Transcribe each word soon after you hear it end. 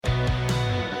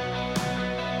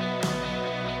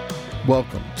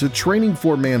Welcome to Training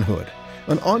for Manhood,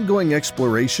 an ongoing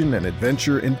exploration and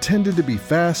adventure intended to be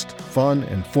fast, fun,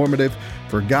 and informative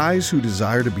for guys who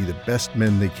desire to be the best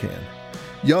men they can.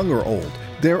 Young or old,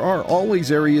 there are always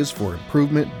areas for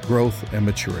improvement, growth, and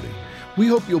maturity. We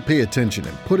hope you'll pay attention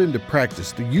and put into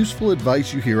practice the useful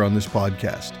advice you hear on this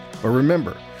podcast. But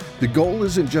remember, the goal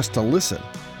isn't just to listen,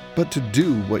 but to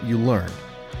do what you learn.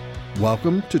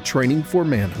 Welcome to Training for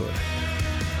Manhood.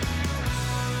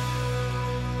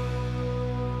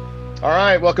 All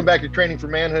right, welcome back to Training for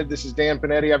Manhood. This is Dan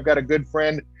Panetti. I've got a good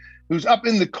friend who's up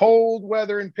in the cold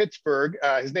weather in Pittsburgh.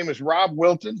 His name is Rob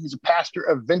Wilton. He's a pastor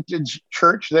of Vintage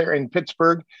Church there in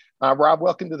Pittsburgh. Rob,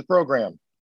 welcome to the program.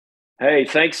 Hey,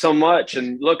 thanks so much.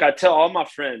 And look, I tell all my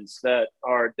friends that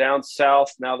are down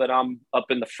south, now that I'm up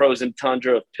in the frozen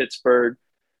tundra of Pittsburgh,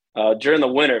 during the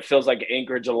winter, it feels like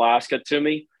Anchorage, Alaska to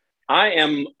me. I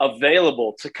am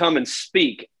available to come and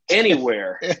speak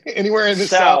anywhere in the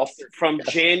south from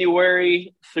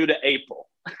January through to April.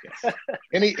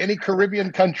 any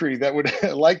Caribbean country that would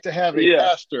like to have a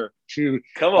pastor to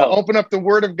open up the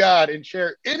Word of God and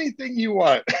share anything you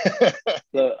want.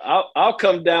 So I'll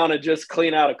come down and just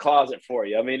clean out a closet for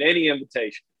you. I mean, any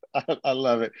invitation. I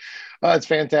love it. It's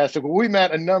fantastic. Well, we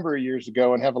met a number of years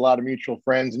ago and have a lot of mutual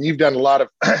friends, and you've done a lot of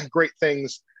great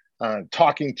things.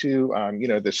 Talking to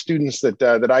the students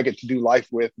that I get to do life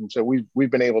with, and so we've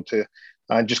been able to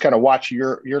just kind of watch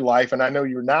your life. And I know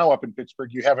you're now up in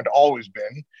Pittsburgh. You haven't always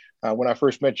been. When I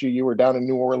first met you, you were down in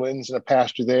New Orleans and a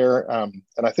pastor there. And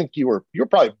I think you were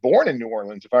probably born in New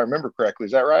Orleans, if I remember correctly.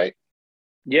 Is that right?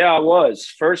 Yeah, I was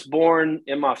first born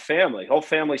in my family. Whole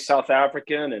family South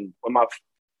African, and when my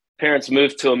parents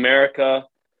moved to America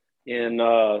in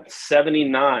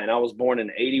 79. I was born in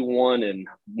 81 in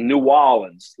New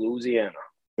Orleans, Louisiana.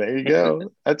 There you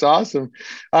go. That's awesome.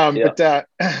 But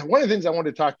one of the things I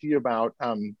wanted to talk to you about,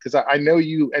 because I know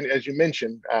you, and as you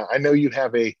mentioned, I know you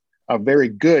have a very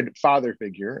good father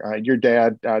figure, your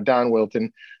dad, Don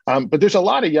Wilton. But there's a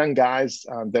lot of young guys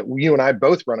that you and I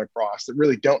both run across that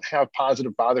really don't have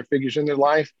positive father figures in their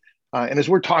life. And as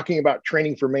we're talking about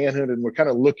training for manhood, and we're kind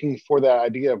of looking for that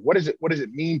idea of what does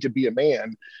it mean to be a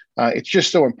man, it's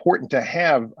just so important to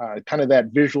have kind of that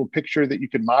visual picture that you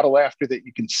can model after, that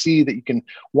you can see, that you can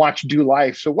watch do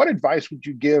life. So what advice would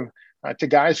you give to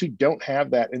guys who don't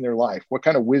have that in their life? What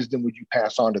kind of wisdom would you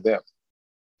pass on to them?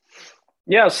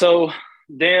 Yeah, so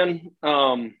Dan,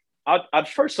 I'd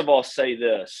first of all say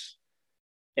this,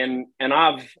 and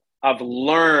I've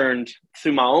learned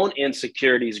through my own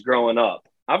insecurities growing up.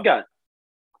 I've got,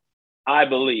 I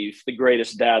believe, the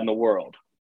greatest dad in the world,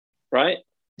 right?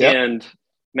 Yep. And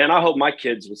man, I hope my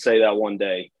kids would say that one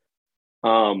day.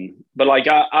 But like,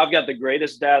 I've got the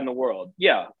greatest dad in the world.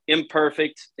 Yeah,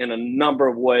 imperfect in a number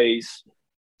of ways,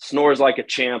 snores like a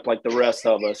champ like the rest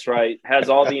of us, right? Has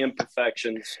all the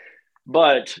imperfections,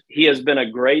 but he has been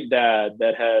a great dad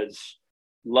that has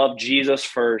loved Jesus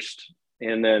first,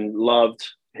 and then loved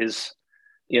his,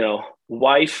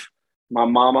 wife, my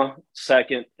mama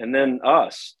second, and then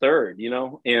us third,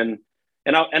 and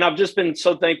I've just been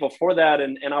so thankful for that.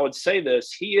 And I would say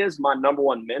this, he is my number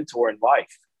one mentor in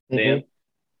life, Dan.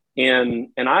 Mm-hmm.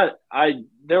 And I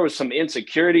there was some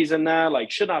insecurities in that,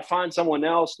 like, should I find someone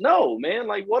else? No, man,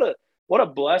 like what a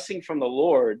blessing from the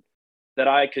Lord that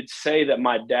I could say that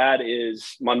my dad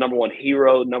is my number one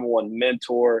hero, number one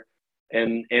mentor,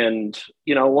 and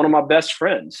one of my best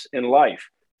friends in life.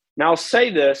 Now, I'll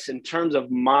say this in terms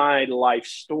of my life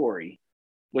story,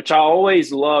 which I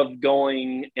always love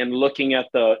going and looking at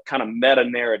the kind of meta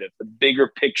narrative, the bigger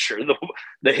picture,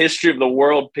 the history of the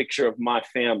world picture of my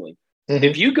family. Mm-hmm.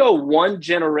 If you go one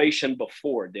generation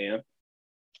before, Dan,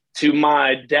 to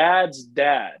my dad's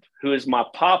dad, who is my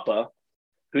papa,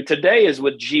 who today is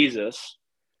with Jesus,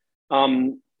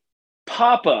 Papa,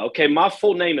 okay, my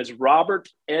full name is Robert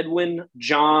Edwin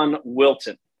John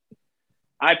Wilton.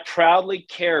 I proudly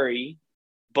carry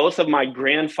both of my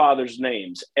grandfather's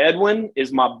names. Edwin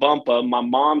is my bumpa, my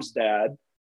mom's dad.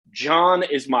 John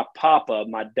is my papa,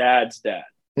 my dad's dad.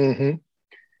 Mm-hmm.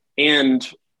 And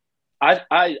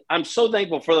I'm so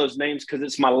thankful for those names because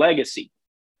it's my legacy.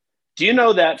 Do you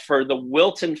know that for the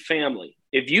Wilton family,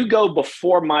 if you go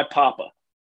before my papa,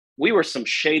 we were some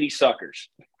shady suckers.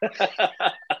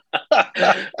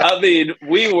 I mean,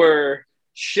 we were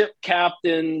ship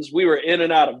captains, we were in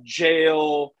and out of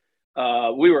jail,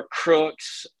 we were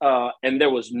crooks, and there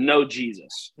was no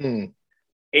Jesus.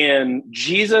 And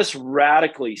Jesus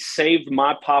radically saved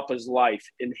my papa's life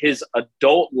in his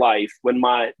adult life when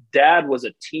my dad was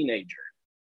a teenager.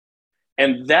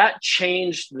 And that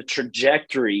changed the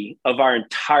trajectory of our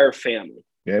entire family.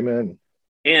 Amen.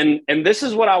 And this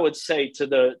is what I would say to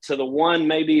the one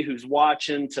maybe who's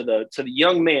watching, to the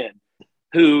young man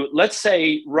who, let's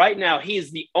say right now, he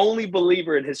is the only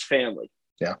believer in his family.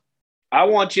 Yeah. I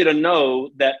want you to know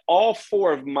that all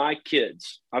 4 of my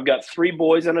kids, I've got 3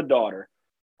 boys and a daughter,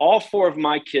 all 4 of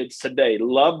my kids today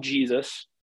love Jesus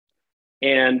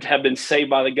and have been saved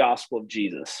by the gospel of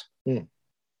Jesus. Mm.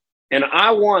 And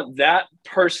I want that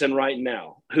person right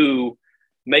now who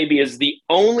maybe is the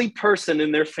only person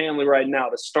in their family right now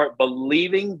to start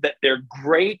believing that their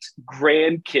great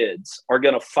grandkids are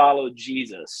going to follow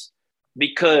Jesus,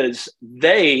 because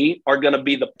they are going to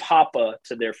be the papa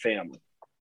to their family.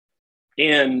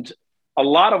 And a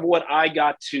lot of what I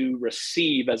got to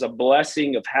receive as a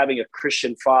blessing of having a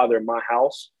Christian father in my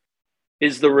house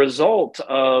is the result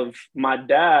of my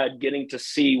dad getting to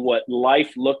see what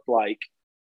life looked like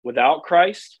without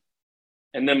Christ,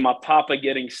 and then my papa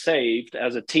getting saved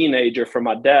as a teenager from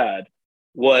my dad,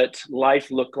 what life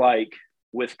looked like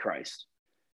with Christ.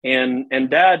 And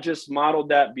dad just modeled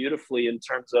that beautifully in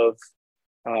terms of,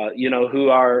 who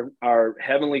our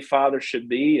Heavenly Father should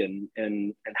be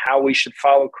and how we should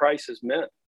follow Christ as men.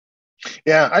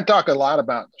 Yeah, I talk a lot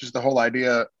about just the whole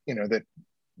idea, that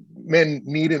men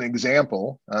need an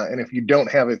example. And if you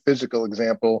don't have a physical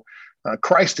example,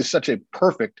 Christ is such a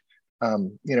perfect,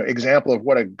 example of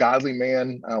what a godly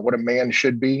man, what a man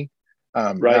should be.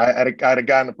 Right. I had a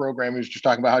guy in the program who was just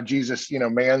talking about how Jesus,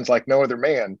 man's like no other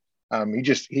man. He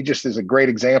just is a great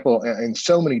example in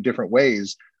so many different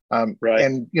ways. Right.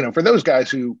 And, for those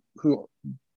guys who,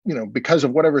 because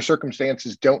of whatever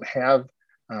circumstances don't have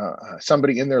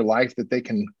somebody in their life that they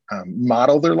can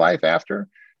model their life after,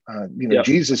 Yep.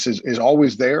 Jesus is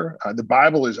always there. The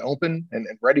Bible is open and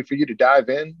ready for you to dive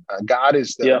in. God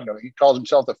is he calls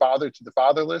himself the father to the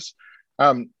fatherless.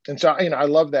 And so, I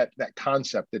love that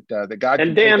concept that God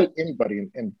can take anybody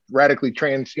and radically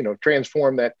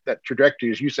transform that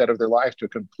trajectory, as you said, of their life to a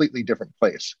completely different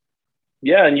place.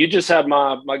 Yeah. And you just had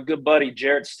my good buddy,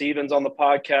 Jared Stevens, on the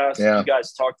podcast. Yeah. You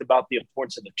guys talked about the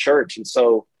importance of the church. And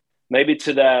so maybe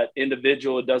to that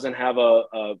individual who doesn't have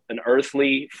an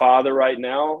earthly father right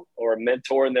now or a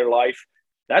mentor in their life,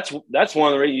 that's one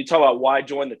of the reasons. You talk about why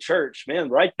join the church, man,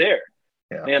 right there.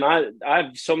 Yeah. Man, I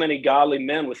have so many godly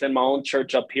men within my own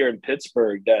church up here in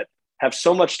Pittsburgh that have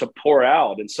so much to pour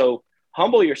out. And so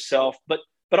humble yourself, but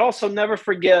also never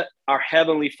forget our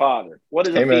Heavenly Father. What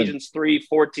does Amen. Ephesians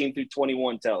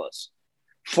 3:14-21 tell us?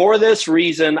 For this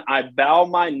reason, I bow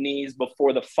my knees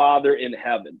before the Father in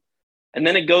heaven. And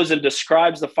then it goes and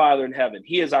describes the Father in heaven.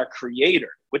 He is our creator,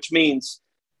 which means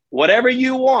whatever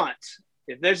you want,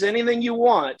 if there's anything you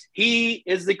want, he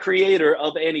is the creator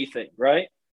of anything, right?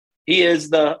 He is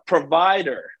the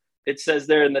provider, it says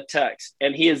there in the text,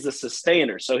 and he is the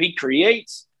sustainer. So he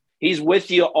creates, he's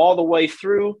with you all the way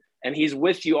through, and he's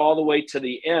with you all the way to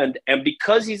the end. And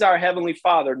because he's our Heavenly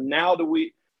Father, now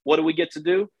what do we get to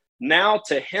do? Now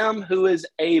to him who is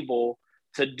able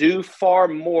to do far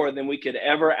more than we could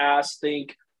ever ask,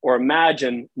 think, or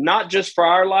imagine, not just for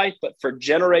our life, but for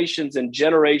generations and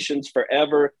generations,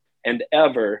 forever and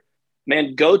ever.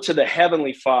 Man, go to the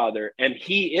Heavenly Father, and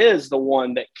he is the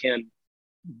one that can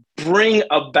bring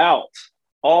about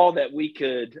all that we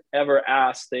could ever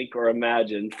ask, think, or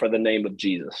imagine for the name of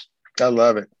Jesus. I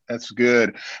love it. That's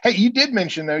good. Hey, you did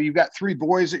mention, though, you've got 3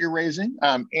 boys that you're raising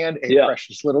and a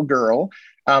precious little girl.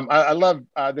 I love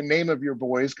the name of your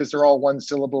boys because they're all one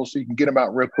syllable, so you can get them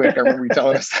out real quick. I remember you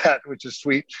telling us that, which is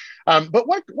sweet. But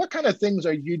what kind of things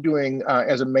are you doing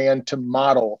as a man to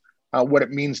model what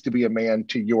it means to be a man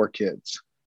to your kids?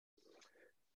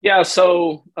 Yeah,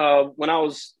 so when I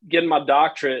was getting my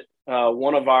doctorate,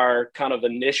 one of our kind of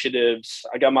initiatives,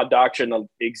 I got my doctorate in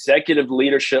executive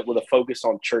leadership with a focus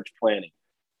on church planning.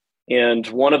 And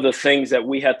one of the things that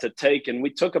we had to take, and we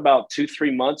took about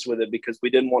 2-3 months with it because we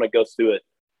didn't want to go through it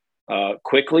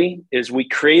quickly, is we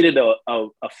created a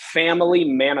family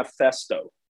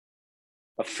manifesto.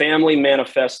 A family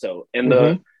manifesto.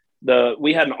 And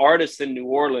we had an artist in New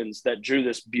Orleans that drew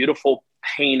this beautiful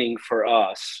painting for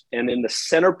us. And in the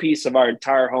centerpiece of our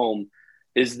entire home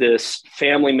is this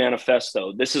family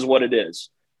manifesto. This is what it is.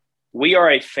 We are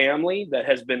a family that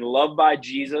has been loved by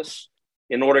Jesus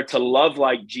in order to love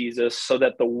like Jesus so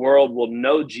that the world will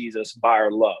know Jesus by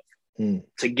our love.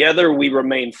 Together, we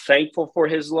remain thankful for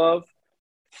his love,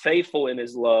 faithful in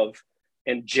his love,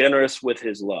 and generous with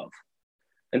his love.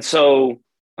 And so,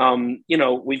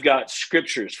 we've got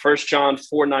scriptures, 1 John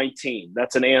 4:19.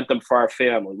 That's an anthem for our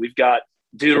family. We've got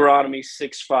Deuteronomy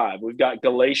 6:5. We've got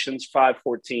Galatians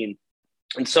 5:14.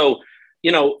 And so,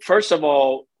 first of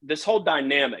all, this whole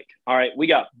dynamic, all right, we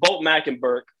got Bolt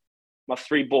Mackenberg, my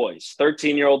three boys,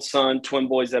 13-year-old son, twin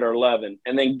boys that are 11.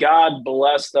 And then God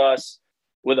blessed us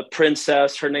with a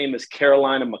princess. Her name is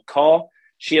Carolina McCall.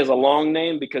 She has a long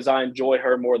name because I enjoy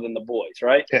her more than the boys,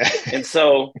 right? Yeah. And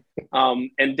so,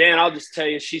 and Dan, I'll just tell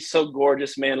you, she's so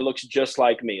gorgeous, man. It looks just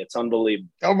like me. It's unbelievable.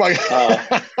 Oh my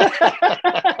God.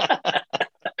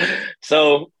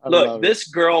 So look, this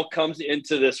girl comes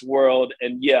into this world,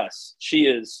 and yes, she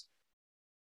is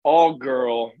all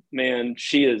girl, man.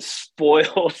 She is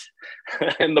spoiled,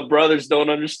 and the brothers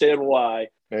don't understand why.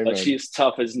 Amen. But she is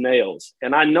tough as nails.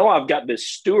 And I know I've got this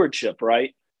stewardship,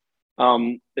 right?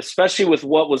 Especially with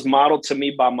what was modeled to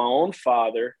me by my own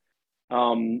father.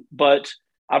 But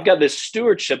I've got this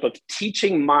stewardship of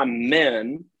teaching my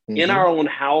men in our own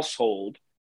household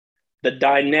the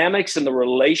dynamics and the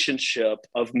relationship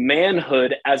of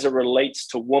manhood as it relates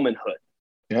to womanhood.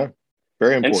 Yeah,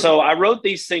 very important. And so I wrote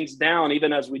these things down,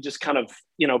 even as we just kind of,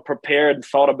 prepared and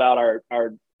thought about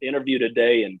our interview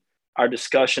today and our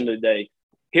discussion today.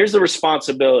 Here's the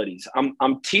responsibilities.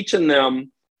 I'm teaching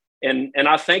them, and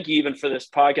I thank you even for this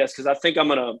podcast, because I think I'm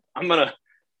gonna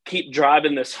keep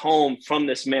driving this home from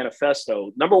this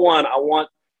manifesto. Number one, I want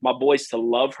my boys to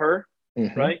love her,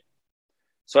 right?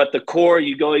 So at the core,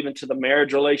 you go even to the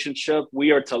marriage relationship,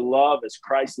 we are to love as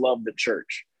Christ loved the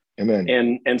church.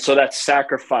 Amen. And so that's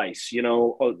sacrifice.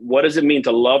 What does it mean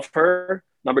to love her?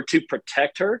 Number two,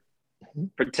 protect her.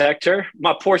 Protect her.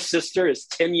 My poor sister is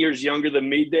 10 years younger than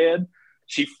me, Dad.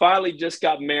 She finally just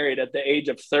got married at the age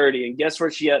of 30. And guess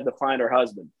where she had to find her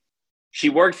husband? She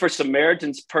worked for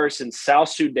Samaritan's Purse in South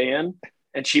Sudan,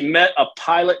 and she met a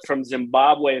pilot from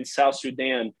Zimbabwe in South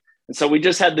Sudan. And so we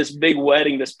just had this big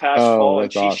wedding this past fall,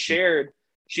 and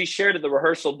she shared at the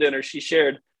rehearsal dinner, she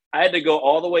shared, I had to go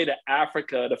all the way to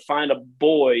Africa to find a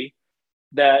boy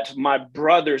that my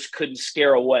brothers couldn't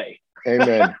scare away.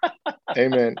 Amen.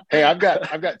 Amen. Hey, I've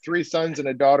got three sons and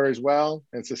a daughter as well.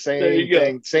 It's the same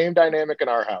thing, same dynamic in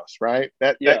our house, right?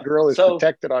 That girl is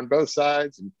protected on both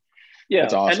sides. And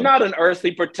that's awesome. And not an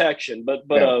earthly protection, but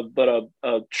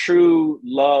a true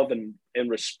love and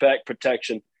respect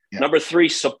protection. Yeah. Number three,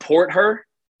 support her.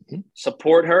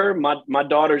 Support her. My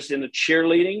daughter's into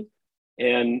cheerleading,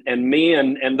 and me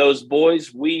and those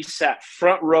boys, we sat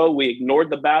front row. We ignored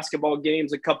the basketball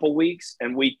games a couple weeks,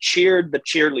 and we cheered the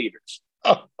cheerleaders.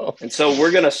 And so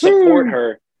we're going to support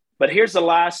her. But here's the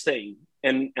last thing,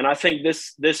 and I think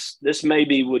this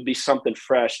maybe would be something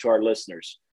fresh to our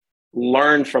listeners.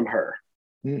 Learn from her.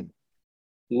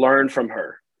 Learn from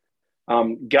her.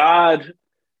 God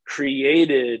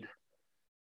created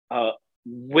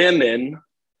women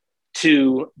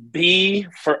to be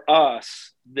for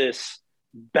us this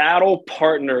battle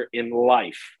partner in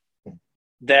life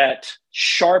that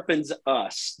sharpens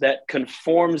us, that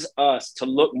conforms us to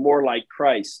look more like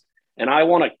Christ. And I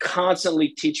want to constantly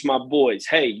teach my boys,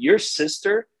 hey, your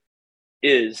sister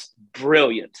is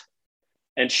brilliant.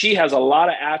 And she has a lot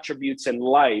of attributes in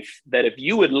life that if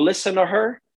you would listen to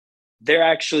her, they're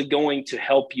actually going to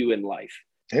help you in life.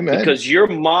 Amen. Because your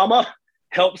mama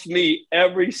helps me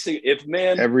every day.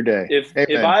 If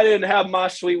I didn't have my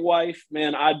sweet wife,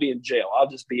 man, I'd be in jail. I'll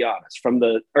just be honest, from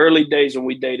the early days when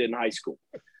we dated in high school.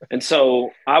 And so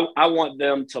I want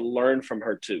them to learn from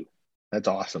her too. That's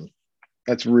awesome.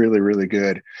 That's really, really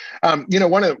good.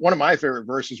 One of my favorite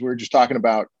verses, we were just talking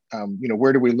about,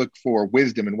 where do we look for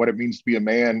wisdom and what it means to be a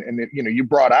man? And you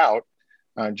brought out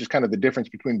just kind of the difference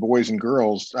between boys and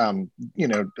girls.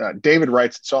 David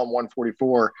writes in Psalm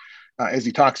 144, as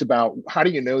he talks about, how do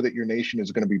you know that your nation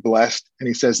is going to be blessed? And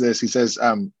he says this,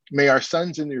 may our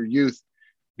sons in their youth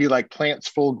be like plants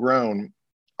full grown,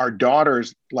 our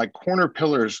daughters like corner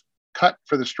pillars cut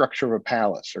for the structure of a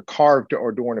palace, or carved to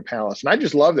adorn a palace. And I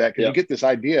just love that, because you get this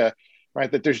idea,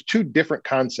 right, that there's two different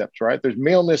concepts, right? There's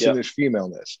maleness and there's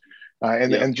femaleness.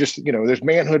 And just, there's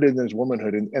manhood and there's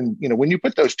womanhood. And when you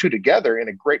put those two together in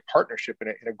a great partnership,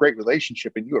 in a great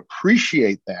relationship, and you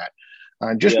appreciate that,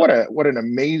 what an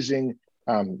amazing,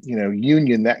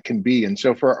 union that can be. And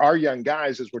so for our young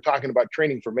guys, as we're talking about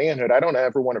training for manhood, I don't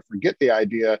ever want to forget the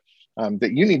idea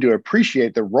that you need to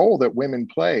appreciate the role that women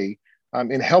play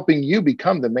in helping you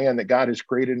become the man that God has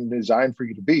created and designed for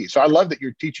you to be. So I love that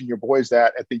you're teaching your boys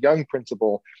that at the young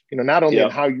principle, not only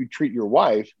in how you treat your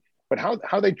wife, but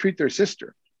how they treat their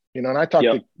sister. And I talk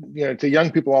to young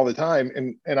people all the time,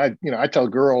 and I tell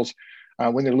girls,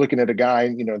 when they're looking at a guy,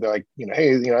 they're like,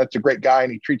 hey, that's a great guy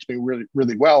and he treats me really,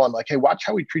 really well. I'm like, hey, watch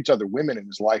how he treats other women in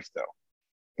his life, though.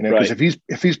 Because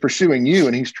if he's pursuing you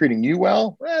and he's treating you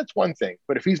well, that's one thing.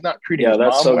 But if he's not treating his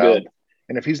mom well,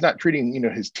 and if he's not treating,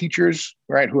 his teachers,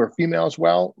 right, who are females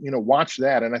well, watch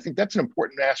that. And I think that's an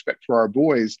important aspect for our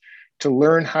boys, to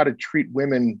learn how to treat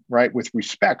women, right, with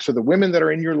respect. So the women that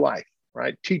are in your life,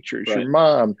 right? Teachers, Right. your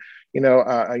mom,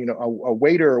 a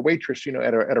waiter or waitress,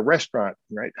 at a restaurant,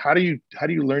 right? How do you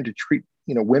learn to treat,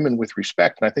 women with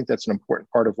respect? And I think that's an important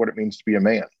part of what it means to be a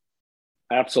man.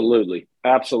 Absolutely.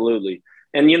 Absolutely.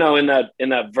 And, in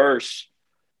that verse,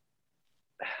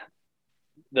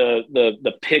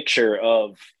 the picture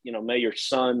of, may your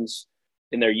sons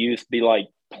in their youth be like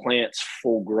plants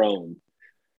full grown,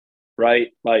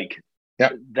 right? Like,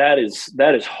 yeah, that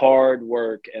is hard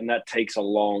work, and that takes a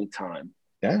long time.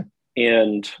 Yeah.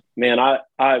 And man,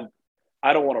 I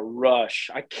don't want to rush.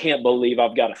 I can't believe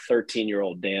I've got a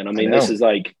 13-year-old, Dan. I mean, this is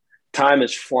like, time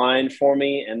is flying for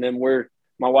me. And then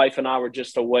my wife and I were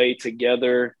just away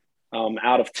together,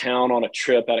 out of town on a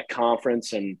trip at a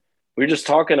conference. And we were just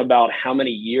talking about how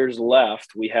many years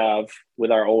left we have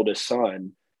with our oldest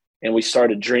son. And we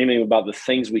started dreaming about the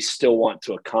things we still want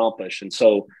to accomplish. And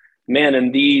so, man,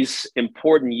 in these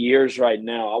important years right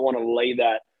now, I want to lay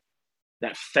that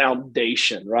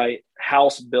foundation, right?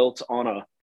 House built on a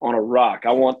rock.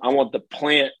 I want the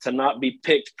plant to not be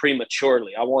picked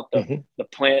prematurely. I want the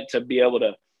plant to be able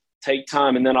to take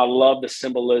time. And then I love the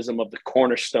symbolism of the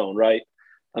cornerstone, right?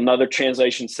 Another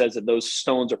translation says that those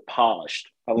stones are polished.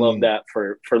 I love that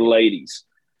for ladies.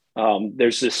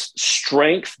 There's this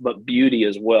strength, but beauty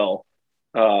as well,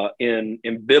 in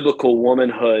biblical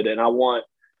womanhood. And I want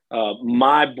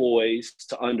my boys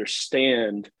to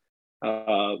understand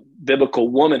biblical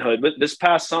womanhood. But this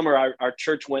past summer, our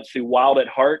church went through Wild at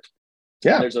Heart.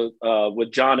 Yeah. There's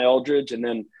with John Eldredge, and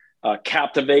then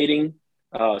Captivating,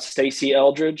 Stacey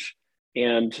Eldredge.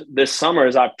 And this summer,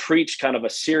 as I preached kind of a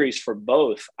series for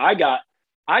both, I got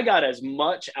as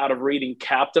much out of reading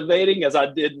Captivating as I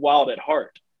did Wild at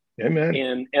Heart.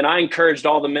 Amen. And I encouraged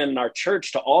all the men in our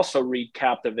church to also read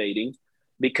Captivating,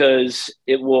 because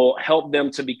it will help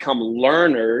them to become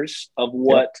learners of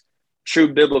what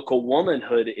true biblical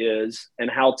womanhood is, and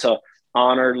how to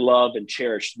honor, love, and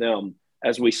cherish them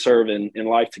as we serve in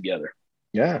life together.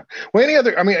 Yeah. Well, any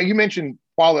other, I mean, you mentioned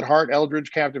Wild at Heart,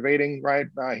 Eldredge, Captivating, right?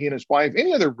 He and his wife.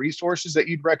 Any other resources that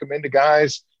you'd recommend to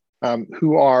guys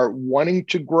who are wanting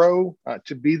to grow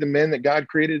to be the men that God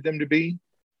created them to be?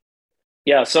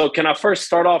 Yeah. So can I first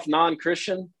start off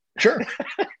non-Christian? Sure.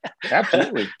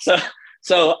 Absolutely.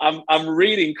 So I'm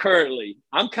reading currently.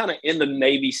 I'm kind of in the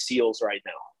Navy SEALs right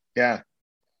now. Yeah.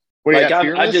 What do you got?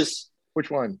 I just, which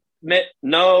one?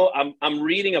 No, I'm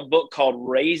reading a book called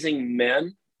Raising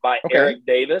Men by Eric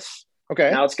Davis. Okay.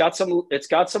 Now it's got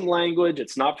some language.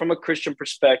 It's not from a Christian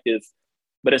perspective,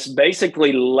 but it's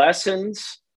basically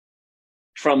lessons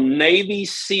from Navy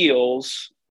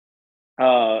SEALs,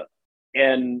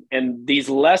 and these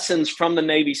lessons from the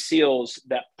Navy SEALs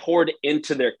that poured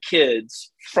into their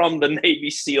kids from the Navy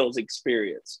SEALs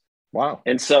experience. Wow.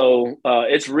 And so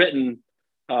it's written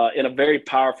in a very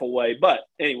powerful way. But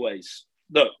anyways,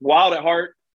 look, Wild at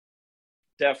Heart,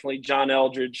 definitely John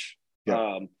Eldredge.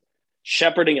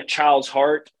 Shepherding a Child's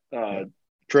Heart,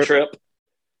 Trip.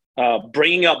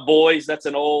 Bringing Up Boys, that's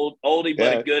an oldie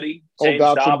but a goodie. James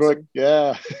Dobson book.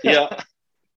 Yeah.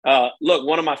 Look,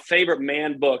 one of my favorite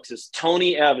man books is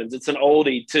Tony Evans. It's an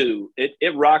oldie too.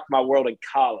 It rocked my world in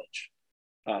college.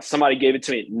 Somebody gave it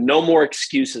to me. No More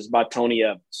Excuses by Tony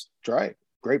Evans. That's right.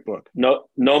 Great book. No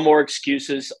More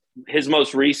Excuses. His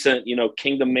most recent,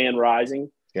 Kingdom Man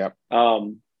Rising. Yep.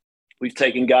 We've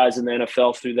taken guys in the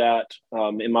NFL through that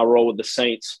in my role with the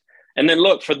Saints. And then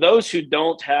look, for those who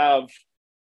don't have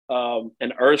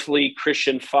an earthly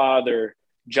Christian father,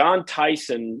 John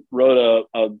Tyson wrote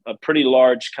a pretty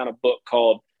large kind of book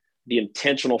called The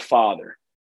Intentional Father.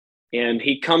 And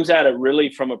he comes at it really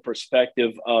from a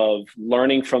perspective of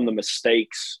learning from the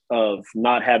mistakes of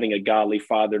not having a godly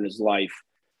father in his life,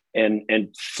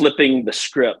 and flipping the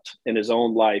script in his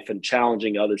own life and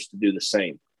challenging others to do the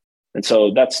same. And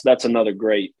so that's another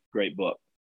great book.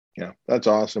 Yeah, that's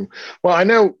awesome. Well, I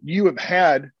know you have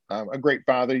had a great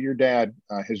father. Your dad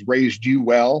has raised you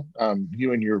well.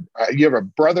 You and you have a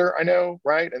brother, I know,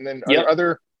 right? And then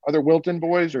other Wilton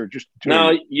boys, or just two?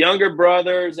 No, younger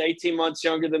brothers, 18 months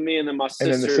younger than me, and then my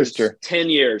sister, 10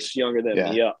 years younger than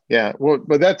me. Yeah. Yeah. Well,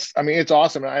 but it's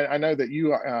awesome. I know that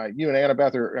you and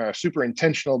Annabeth are super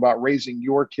intentional about raising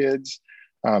your kids,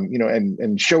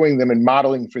 and showing them and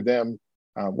modeling for them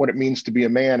what it means to be a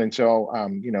man. And so,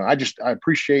 I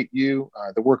appreciate you,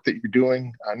 the work that you're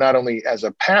doing, not only as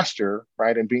a pastor,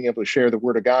 right, and being able to share the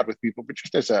word of God with people, but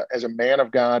just as a man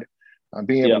of God,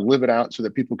 being able to live it out so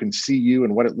that people can see you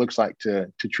and what it looks like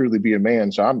to truly be a man.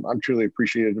 So I'm truly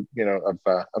appreciative,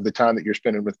 of the time that you're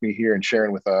spending with me here and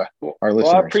sharing with our listeners.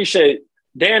 Well, I appreciate it.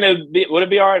 Dan, would it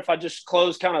be all right if I just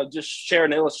just share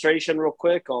an illustration real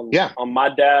quick on my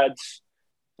dad's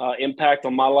impact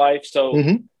on my life? So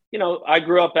I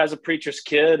grew up as a preacher's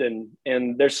kid,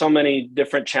 and there's so many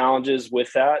different challenges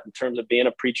with that in terms of being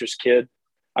a preacher's kid.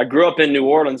 I grew up in New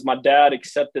Orleans. My dad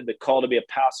accepted the call to be a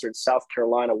pastor in South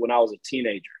Carolina when I was a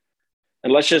teenager.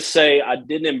 And let's just say I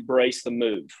didn't embrace the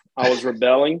move. I was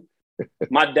rebelling.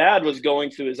 My dad was going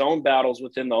through his own battles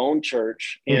within the own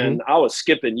church, and I was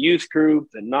skipping youth group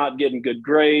and not getting good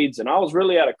grades. And I was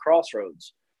really at a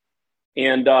crossroads.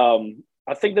 And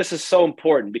I think this is so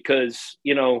important because,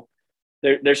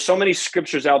 there's so many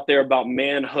scriptures out there about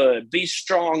manhood, be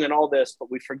strong and all this, but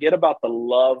we forget about the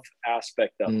love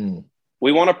aspect of it.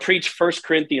 We want to preach 1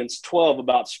 Corinthians 12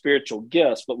 about spiritual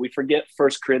gifts, but we forget 1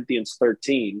 Corinthians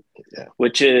 13,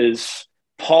 which is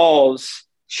Paul's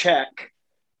check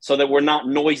so that we're not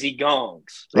noisy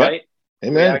gongs, right?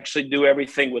 Amen. We actually do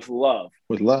everything with love.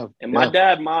 With love. And my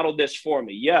dad modeled this for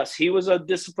me. Yes, he was a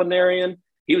disciplinarian.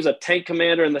 He was a tank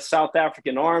commander in the South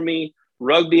African Army,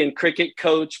 rugby and cricket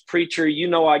coach, preacher.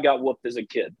 I got whooped as a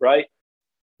kid, right?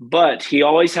 But he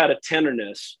always had a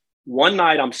tenderness. One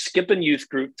night I'm skipping youth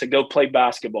group to go play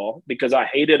basketball because I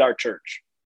hated our church.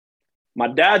 My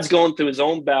dad's going through his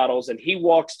own battles, and he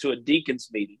walks to a deacon's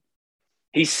meeting.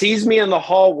 He sees me in the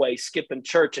hallway skipping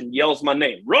church and yells my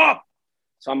name, Rob.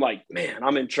 So I'm like, man,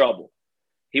 I'm in trouble.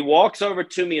 He walks over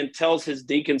to me and tells his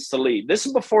deacons to leave. This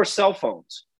is before cell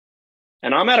phones.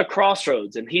 And I'm at a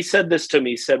crossroads. And he said this to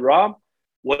me. He said, Rob,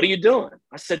 what are you doing?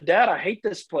 I said, Dad, I hate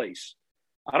this place.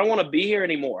 I don't want to be here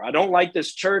anymore. I don't like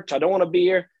this church. I don't want to be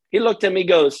here. He looked at me,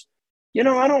 goes, I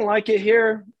don't like it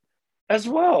here as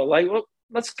well. Well,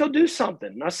 let's go do something.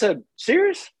 And I said,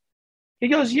 serious? He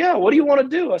goes, yeah, what do you want to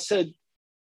do? I said,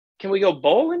 can we go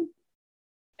bowling?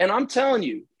 And I'm telling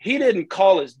you, he didn't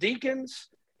call his deacons.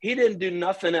 He didn't do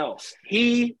nothing else.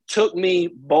 He took me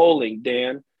bowling,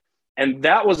 Dan. And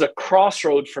that was a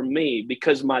crossroad for me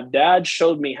because my dad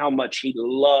showed me how much he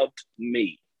loved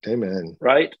me. Amen.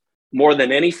 Right? More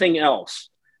than anything else.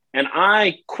 And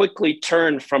I quickly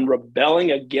turned from rebelling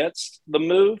against the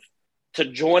move to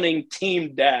joining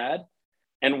Team Dad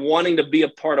and wanting to be a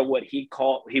part of what he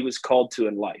was called to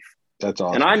in life. That's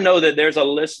awesome. And I know that there's a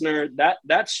listener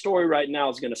that story right now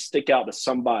is going to stick out to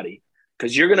somebody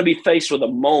because you're going to be faced with a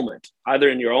moment either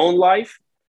in your own life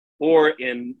or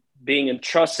in being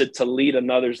entrusted to lead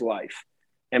another's life.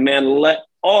 And man, let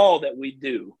all that we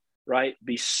do, right,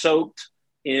 be soaked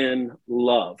in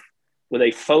love with a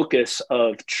focus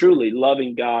of truly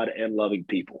loving God and loving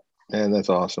people. Man, that's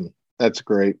awesome. That's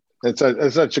great. That's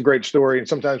such a great story. And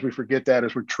sometimes we forget that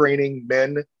as we're training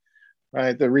men,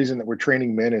 right? The reason that we're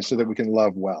training men is so that we can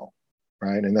love well,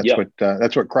 right? And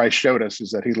that's what Christ showed us,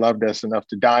 is that he loved us enough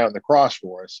to die on the cross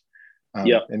for us. And,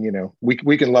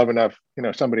 we can love enough,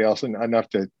 somebody else enough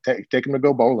to take them to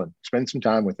go bowling, spend some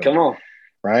time with them. Come on.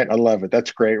 Right. I love it.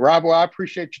 That's great. Rob, well, I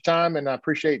appreciate your time, and I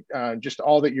appreciate just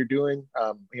all that you're doing.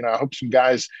 I hope some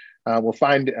guys will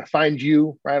find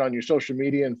you right on your social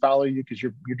media and follow you because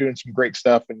you're doing some great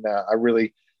stuff. And I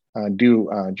really do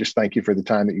just thank you for the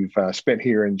time that you've spent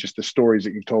here and just the stories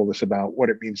that you've told us about what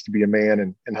it means to be a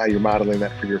man and how you're modeling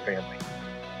that for your family.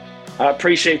 I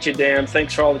appreciate you, Dan.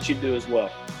 Thanks for all that you do as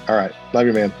well. All right. Love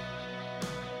you, man.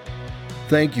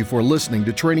 Thank you for listening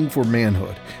to Training for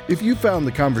Manhood. If you found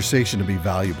the conversation to be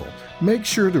valuable, make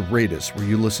sure to rate us where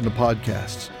you listen to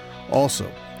podcasts.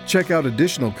 Also, check out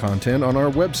additional content on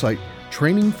our website,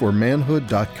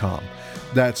 trainingformanhood.com.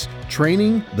 That's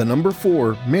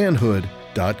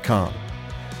training4manhood.com.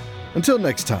 Until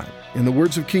next time, in the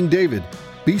words of King David,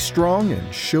 be strong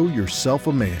and show yourself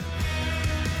a man.